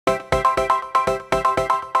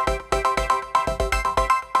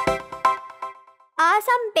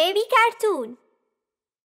Baby Cartoon.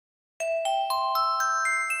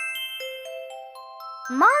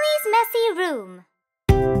 Molly's Messy Room.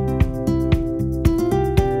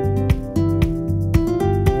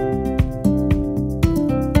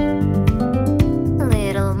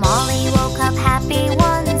 Little Molly woke up happy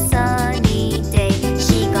one sunny day.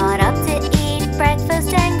 She got up to eat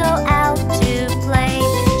breakfast and go out to play.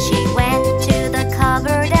 She went to the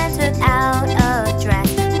cupboard and took out a dress,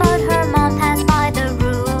 but her mom passed by the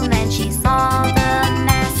room and she saw the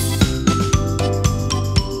mess.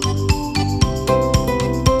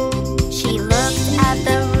 She looked at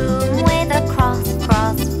the room with a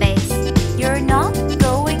cross face. You're not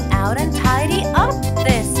going out and tidy up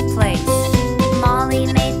this place. Molly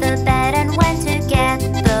made the bed and went to get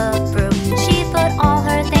the broom. She put all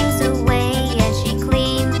her things away and she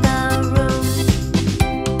cleaned the room.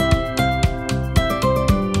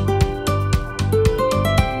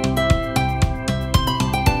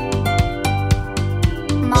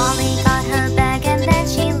 Molly got her bag and then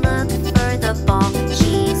she looked for the ball.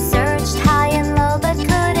 She searched high and low but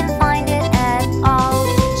couldn't find it at all.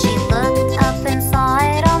 She looked up and saw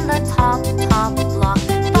it on the top block,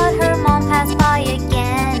 but her mom passed by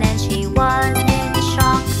again and she was in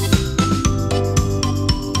shock.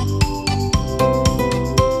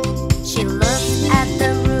 She looked at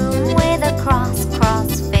the room with a cross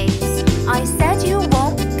face. I said you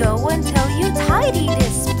won't go until you tidy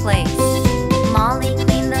this place. Molly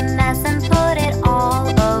cleaned the mess and put it all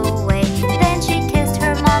away. Then she kissed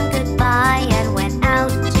her mom goodbye and went out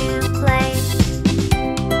to play.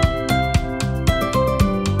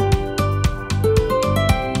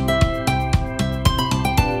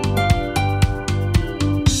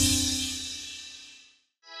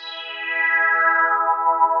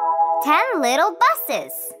 Ten little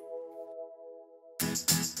buses.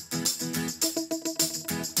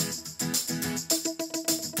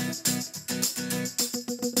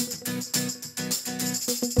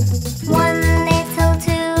 One little,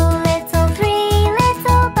 two little, three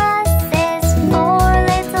little buses, four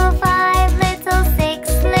little, five little, six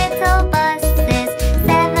little buses,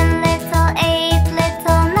 seven little, eight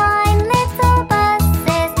little, nine little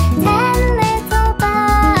buses, 10 little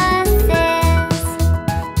buses.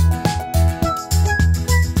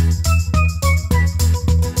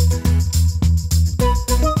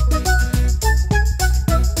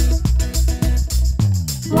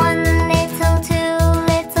 One little, two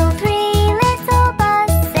little, three little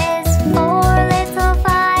buses, four little,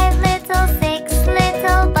 five little, six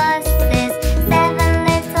little buses, seven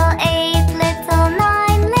little, eight little,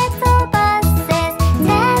 nine little buses,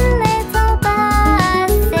 10 little buses.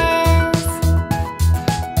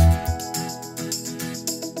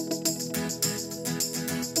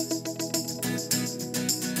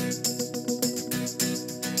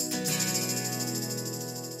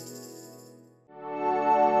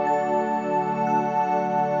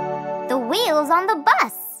 The wheels on the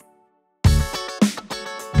bus.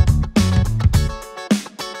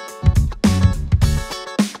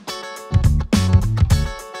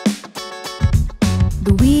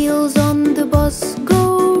 The wheels on the bus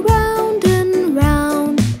go round and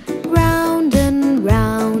round, round and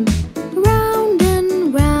round, round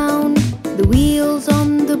and round. The wheels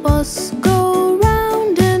on the bus go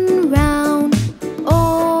round and round,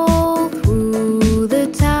 all through the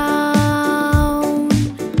town.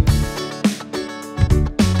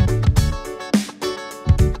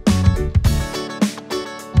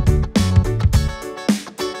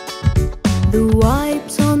 The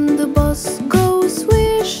wipes on the bus go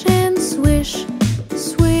swish and swish,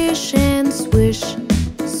 swish and swish,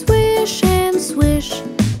 swish and swish.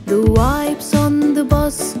 The wipes on the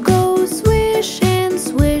bus go swish and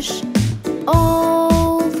swish,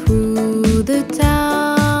 all through the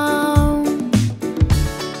town.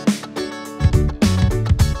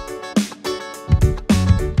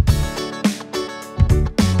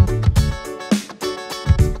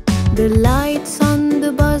 The lights on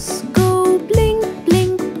the bus go blink,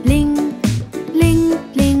 blink, blink,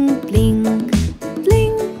 blink, blink, blink,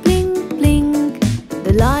 blink, blink, blink.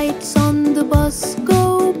 The lights on the bus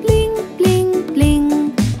go blink, blink,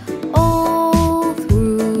 blink, all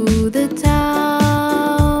through the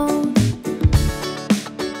town.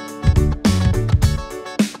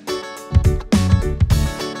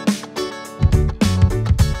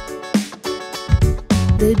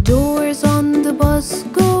 The doors on the bus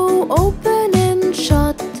go open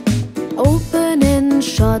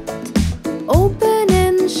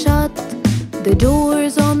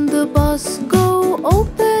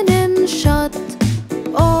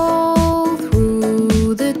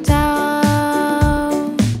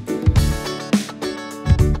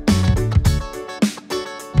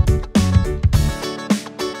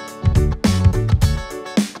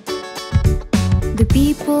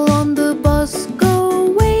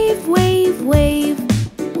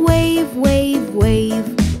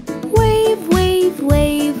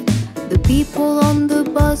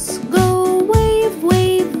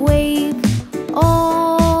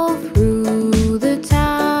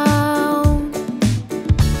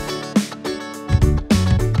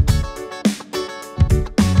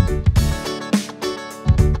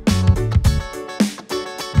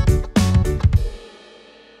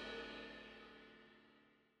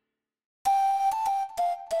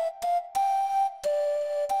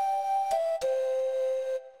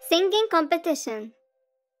singing competition.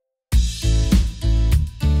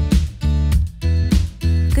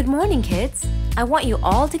 Good morning, kids. I want you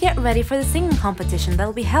all to get ready for the singing competition that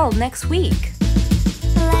will be held next week.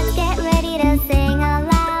 Let's get ready to sing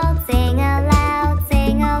aloud, sing aloud,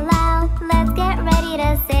 sing aloud. Let's get ready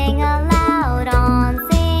to sing aloud on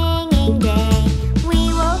singing day.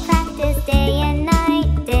 We will practice day and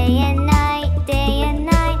night, day and night, day and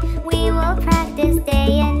night. We will practice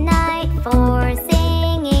day and night for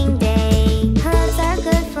singing day. Herbs are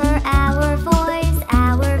good for our voice,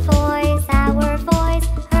 our voice, our voice.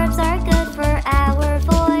 Herbs are good for our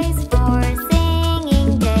voice for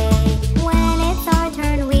singing day. When it's our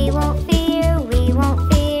turn, we won't fear, we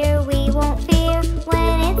won't fear, we won't fear.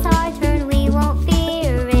 When it's our turn, we won't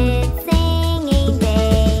fear, it's singing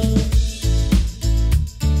day.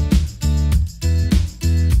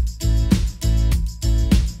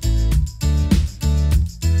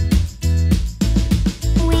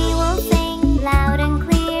 We will sing loud and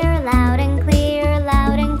clear, loud and clear,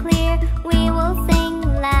 loud and clear. We will sing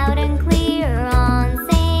loud and clear on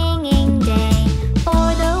singing day.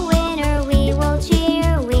 For the winner we will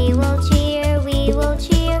cheer, we will cheer, we will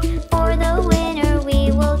cheer. For the winner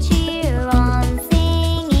we will cheer on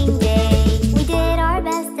singing day. We did our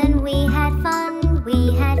best and we had fun,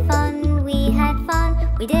 we had fun, we had fun.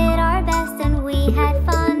 We did our best and we had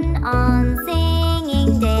fun on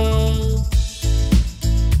singing day.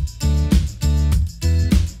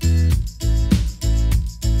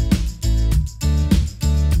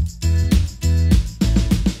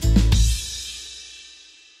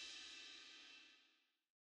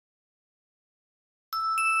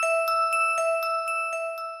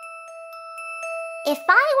 If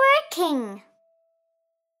I were a king.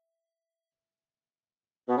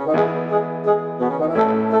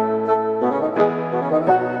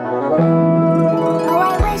 Oh,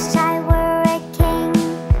 I wish I were a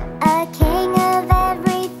king of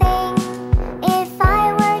everything. If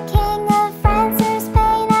I were king of France or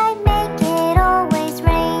Spain, I'd make it always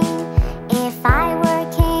rain. If I were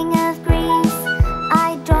king of Greece,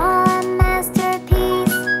 I'd draw a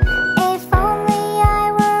masterpiece. If only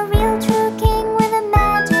I were a real true king with a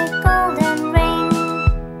magic golden ring.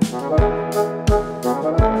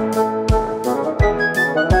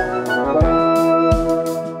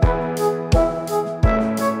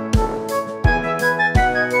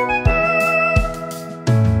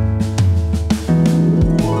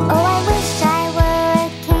 Oh, I wish I were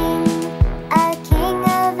a king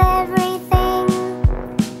of everything.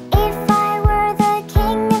 If I were the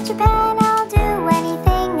king of Japan, I'll do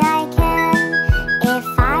anything I can. If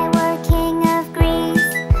I were king of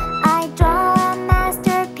Greece, I'd draw a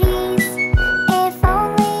masterpiece. If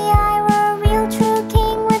only I were a real true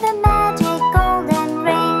king with a magic golden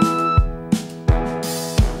ring.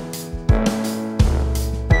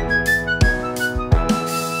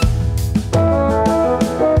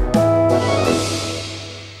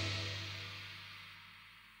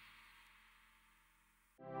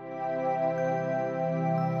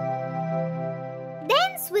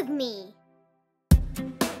 Dance with me.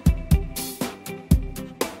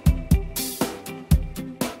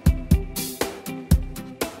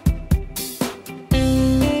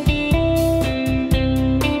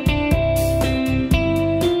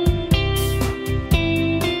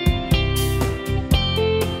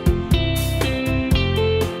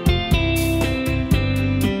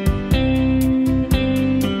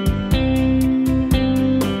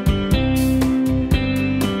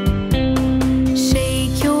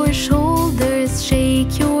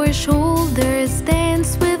 Shake your shoulders,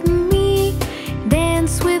 dance with me,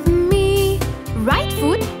 dance with me. Right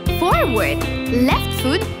foot forward, left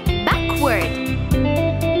foot backward.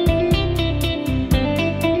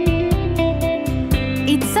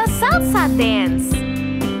 It's a salsa dance.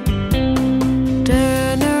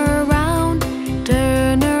 Turn around,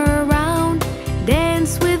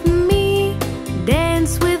 dance with me,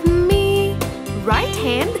 dance with me. Right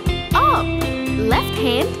hand up, left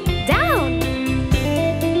hand down.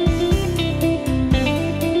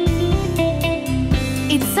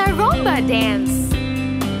 It's a rumba dance.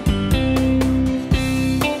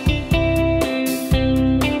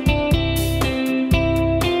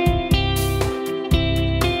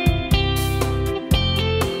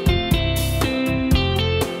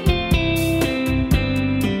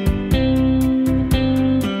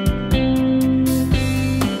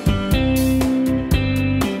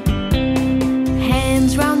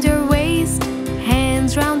 Hands round your waist,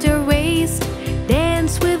 hands round your waist.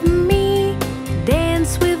 Dance with me,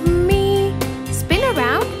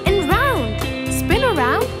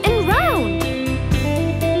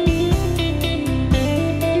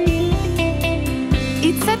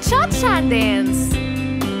 cha-cha dance.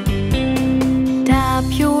 Tap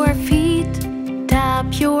your feet,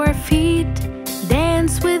 tap your feet.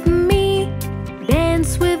 Dance with me,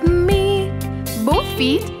 dance with me. Both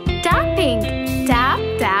feet tapping, tap,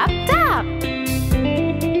 tap, tap.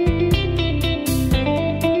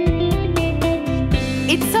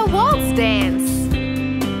 It's a waltz dance.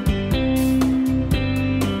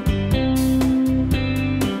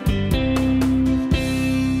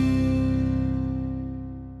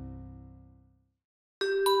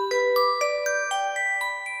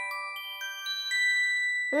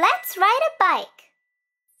 Let's ride a bike.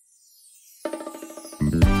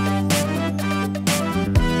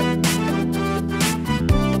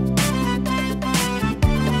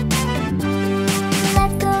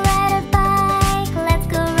 Let's go ride a bike. Let's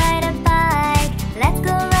go ride a bike. Let's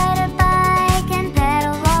go ride a bike and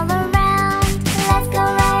pedal all around. Let's go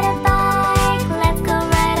ride a bike. Let's go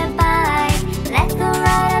ride a bike. Let's go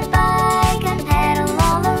ride a bike and pedal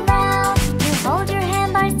all around. You hold your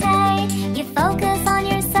handlebars tight. You focus on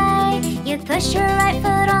your side. You push your right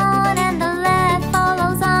foot on and the left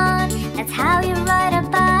follows on. That's how you ride a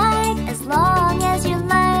bike, as long as you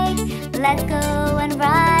like. Let's go and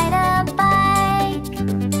ride a bike.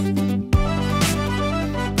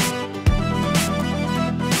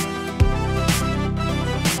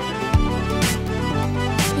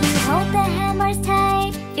 You hold the handlebars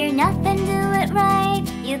tight, fear nothing, do it right.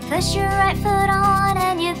 You push your right foot on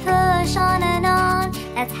and you push on and on.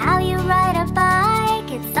 That's how you ride a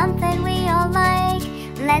bike, it's something we all like.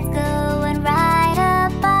 Let's go and ride a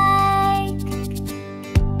bike.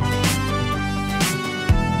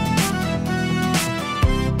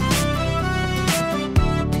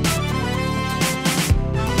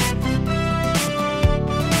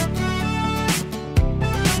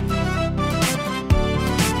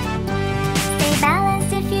 Stay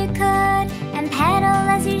balanced if you could and pedal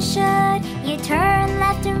as you should. You turn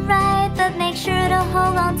left and right, but make sure to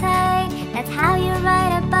hold on tight. That's how you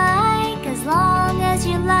ride a bike, as long as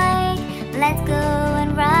you like. Let's go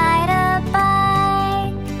and ride a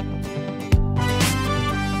bike.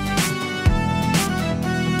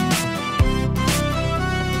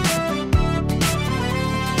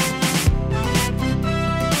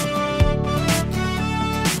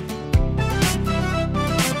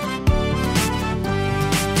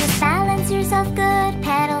 Just balance yourself good,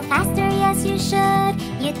 pedal faster, yes you should.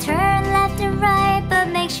 You turn left and right, but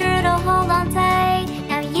make sure to hold on tight.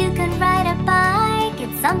 Now you can ride a bike,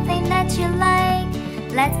 it's something that you like.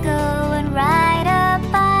 Let's go and ride a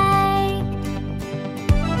bike.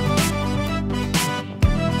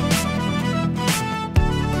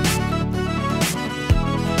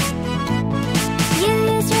 You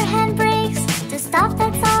use your handbrakes to stop,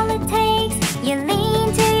 that's all it takes. You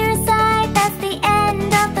lean to your side, that's the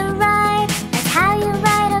end of the ride. That's how you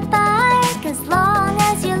ride a bike, as long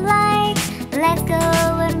as you like. Let's go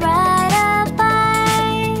and ride a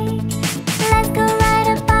bike. Let's go ride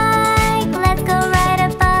a bike. Let's go ride a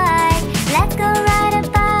bike. Let's go ride a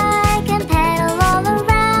bike and pedal all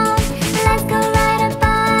around. Let's go ride a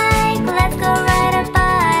bike. Let's go ride a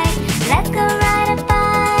bike. Let's go ride a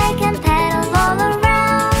bike and pedal all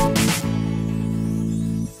around.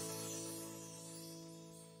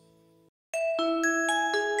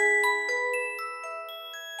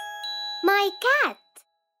 My cat.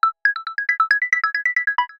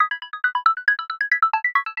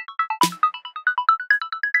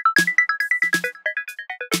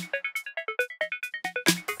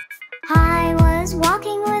 I was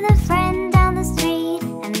walking with a friend down the street,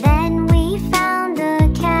 and then we found a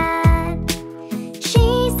cat.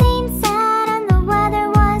 She seemed sad and the weather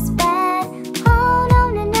was bad. Oh no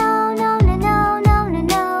no no no no no no no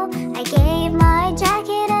no. I gave my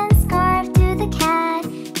jacket and scarf to the cat.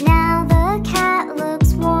 Now the cat looks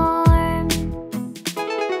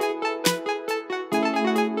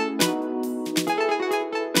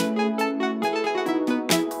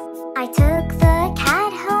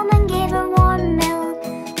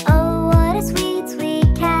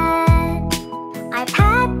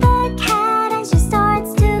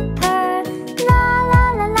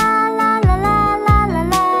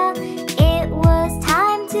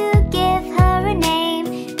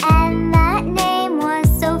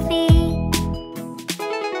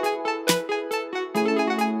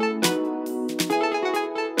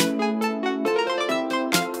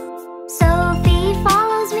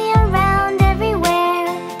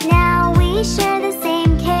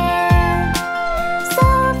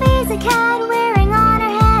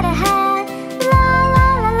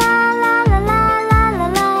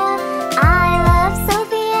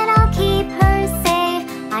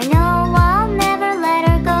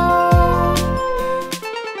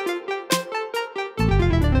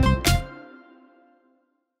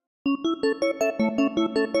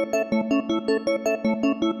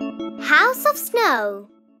snow.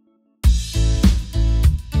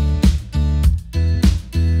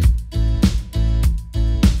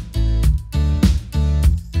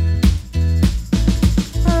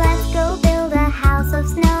 Let's go build a house of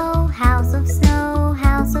snow, house of snow,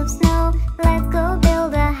 house of snow. Let's go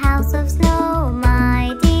build a house of snow,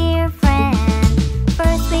 my dear friend.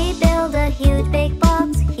 First we build a huge big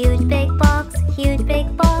box, huge big box, huge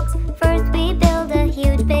big box. First we build a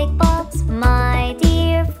huge big box, my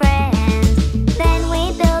dear friend. Then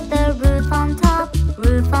we build the roof on top,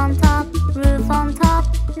 roof on top, roof on top.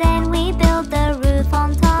 Then we build the roof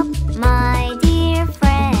on top, my dear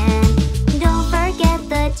friend. Don't forget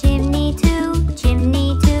the chimney too,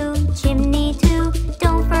 chimney too, chimney too.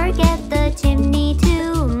 Don't forget the chimney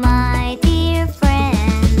too, my dear friend.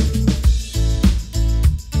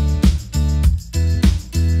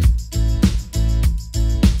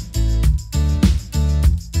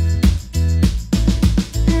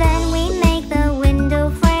 Then we make the window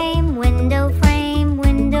frame, window frame,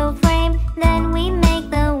 window frame. Then we make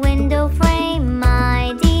the window frame,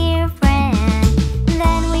 my dear friend.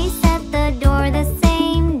 Then we set the door the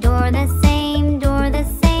same, door the same, door the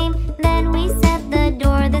same. Then we set the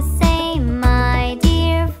door the same, my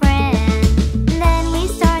dear friend. Then we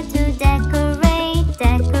start to decorate,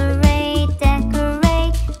 decorate,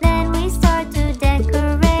 decorate. Then we start to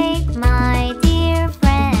decorate, my dear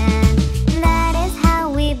friend. That is how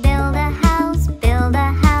we build a house, build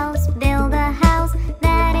a house, build a house.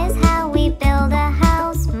 That is how we build a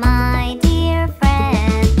house, my dear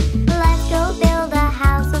friend. Let's go build a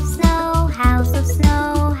house of snow, house of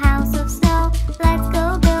snow, house of snow. Let's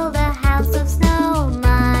go build a house of snow,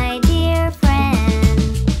 my dear friend.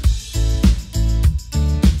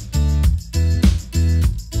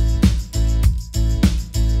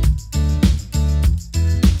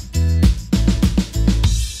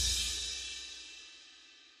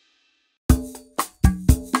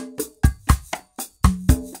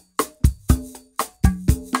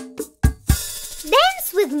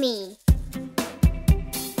 Dance with me.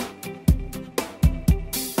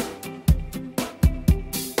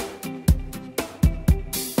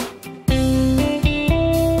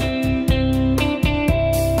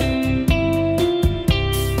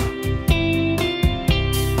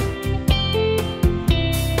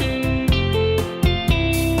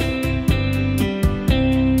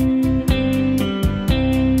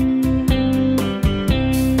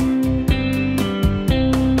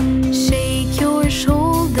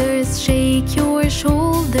 Shake your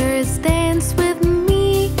shoulders, dance with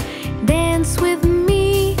me, dance with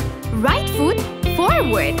me. Right foot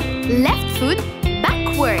forward, left foot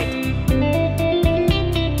backward.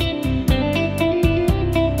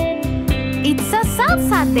 It's a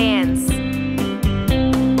salsa dance.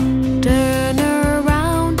 Turn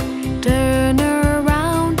around,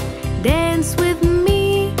 dance with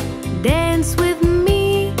me, dance with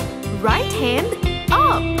me. Right hand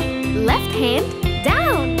up, left hand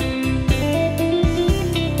down.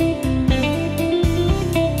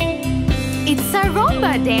 It's a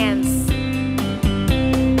rumba dance.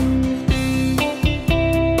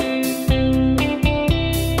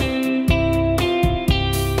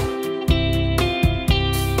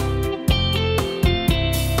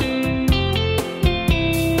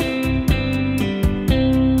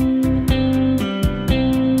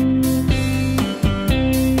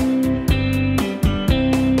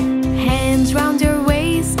 Hands round your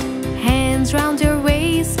waist, hands round your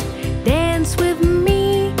waist. Dance with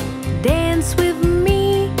me, dance with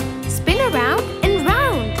me. Spin around and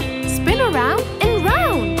round, spin around and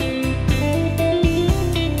round.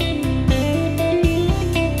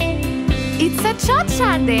 It's a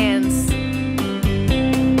cha-cha dance.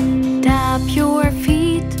 Tap your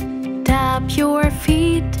feet, tap your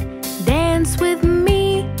feet. Dance with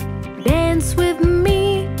me, dance with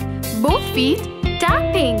me. Both feet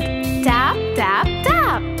tapping, tap, tap,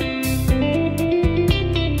 tap.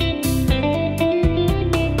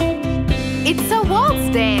 It's a waltz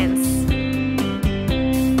dance.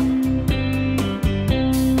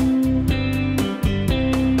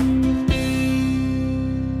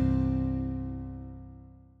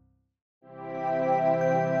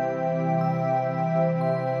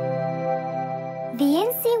 The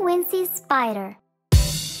Incy Wincy Spider.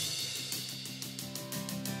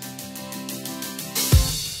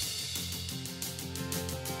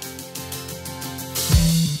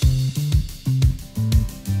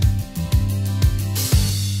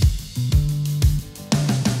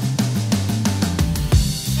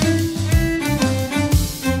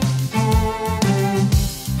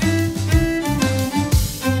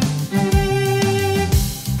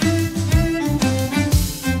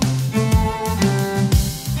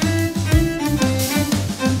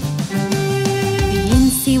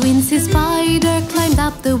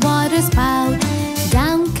 climbed up the water spout.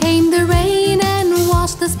 Down came the rain and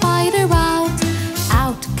washed the spider out.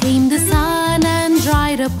 Out came the sun and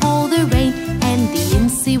dried up all the rain, and the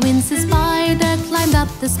incy-wincy spider climbed up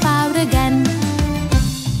the spout again.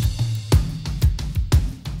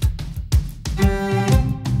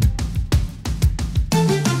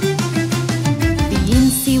 The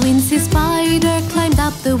incy-wincy spider climbed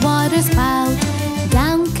up the water spout.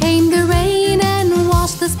 Down came the rain and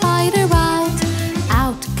washed the spider out.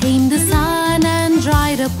 Out came the sun and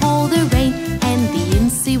dried up all the rain, and the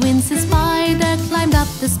incy-wincy spider climbed up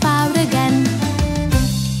the spout again.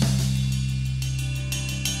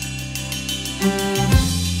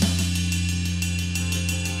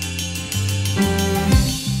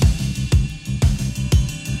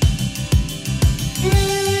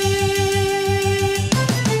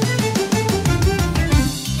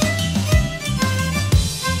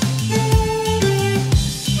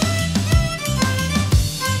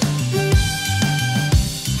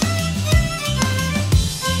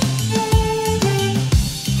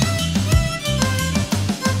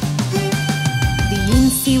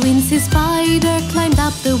 The spider climbed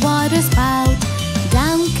up the water spout.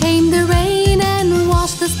 Down came the rain and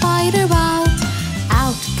washed the spider out.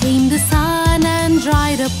 Out came the sun and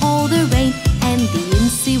dried up all the rain, and the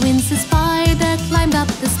incy-wincy spider climbed up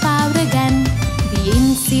the spout again. The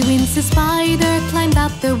incy-wincy spider climbed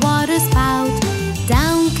up the water spout.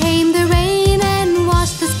 Down came the rain and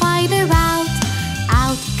washed the spider out.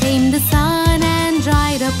 Out came the sun and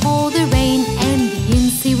dried up all the rain, and the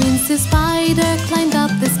incy-wincy spider climbed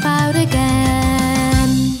up the spout again.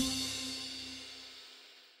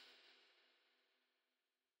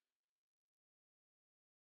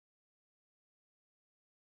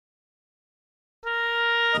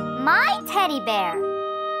 My teddy bear.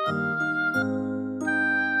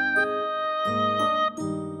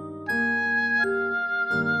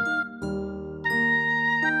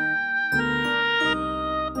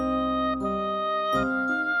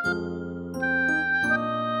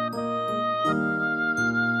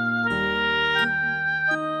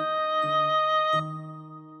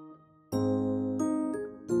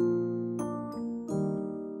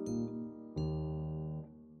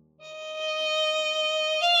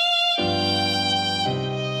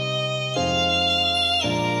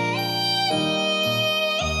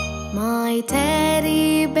 My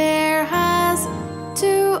teddy bear has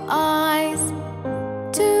two eyes,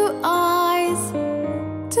 two eyes,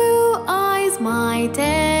 two eyes. My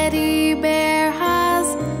teddy bear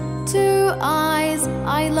has two eyes.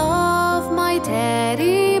 I love my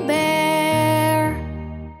teddy bear.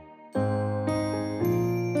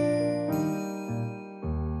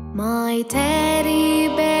 My teddy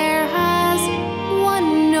bear has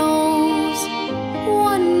one nose,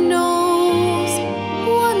 one nose,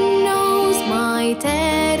 one nose. My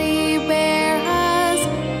teddy bear has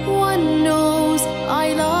one nose.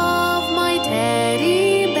 I love my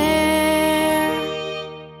teddy bear.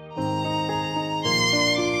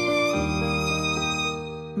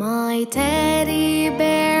 My teddy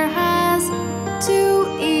bear has two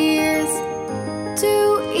ears,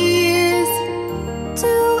 two ears,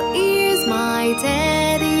 two ears. My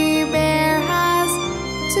teddy bear has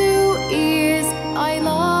two ears. I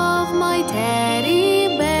love my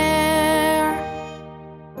teddy bear.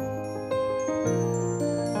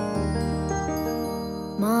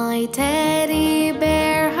 My teddy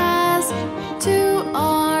bear has two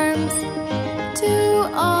arms, two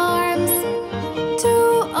arms,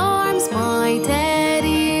 two arms. My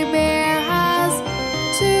teddy bear has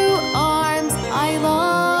two arms. I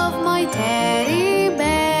love my teddy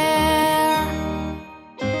bear.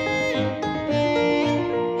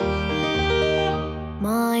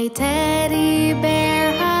 My teddy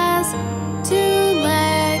bear has two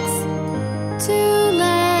legs, two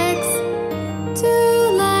legs, two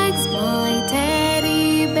legs. My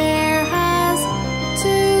teddy bear has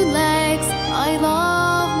two legs. I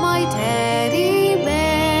love my teddy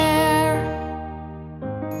bear.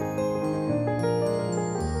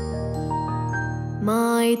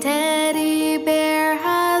 My teddy bear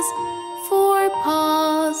has four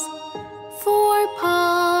paws, four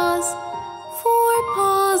paws, four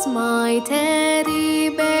paws. My teddy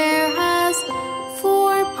bear has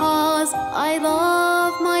four paws. I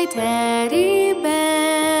love my teddy